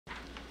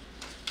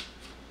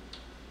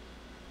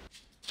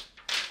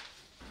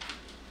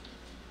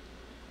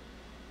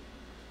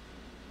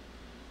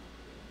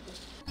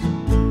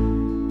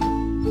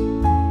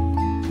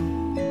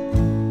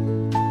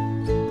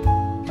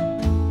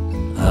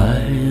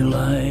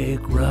like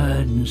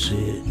riding,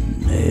 sitting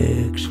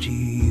next to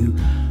you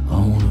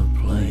on a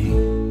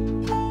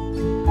plane.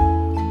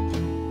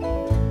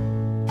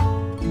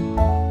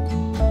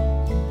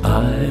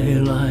 I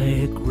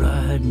like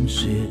riding,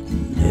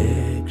 sitting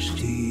next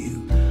to you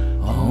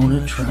on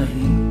a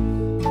train.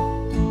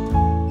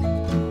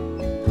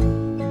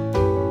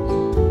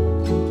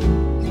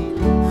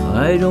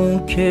 I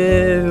don't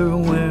care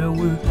where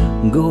we're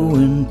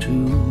going to,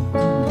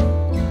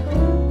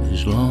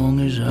 as long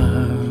as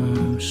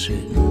I'm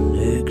sitting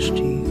next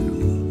to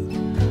you.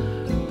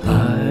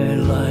 I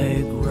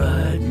like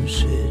riding,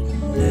 sitting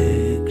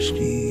next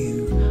to you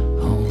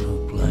on a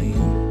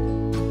plane.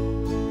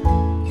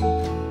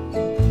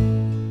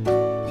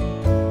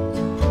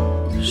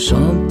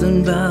 Something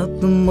about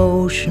the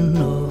motion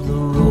of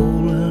the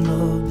rolling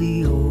of the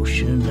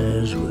ocean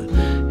as we're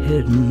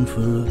heading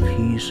for a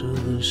piece of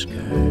the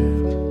sky.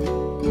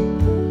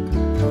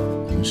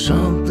 And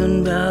something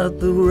about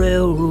the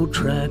railroad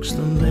tracks,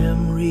 the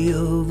memory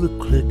of the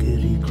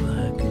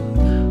clickety-clack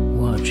and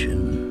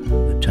watching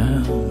the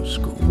towns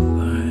go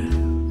by.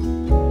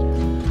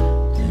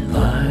 And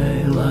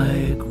I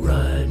like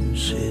riding,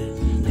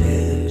 sitting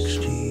next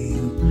to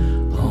you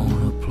on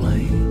a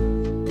plane.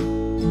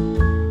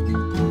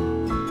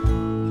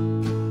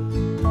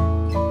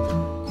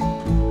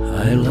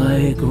 I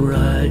like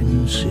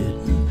riding,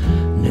 sitting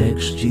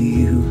next to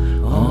you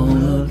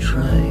on a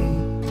train.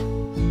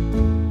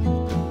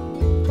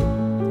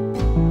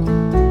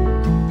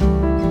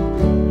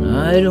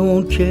 I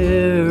don't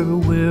care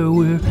where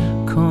we're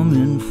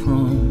coming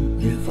from,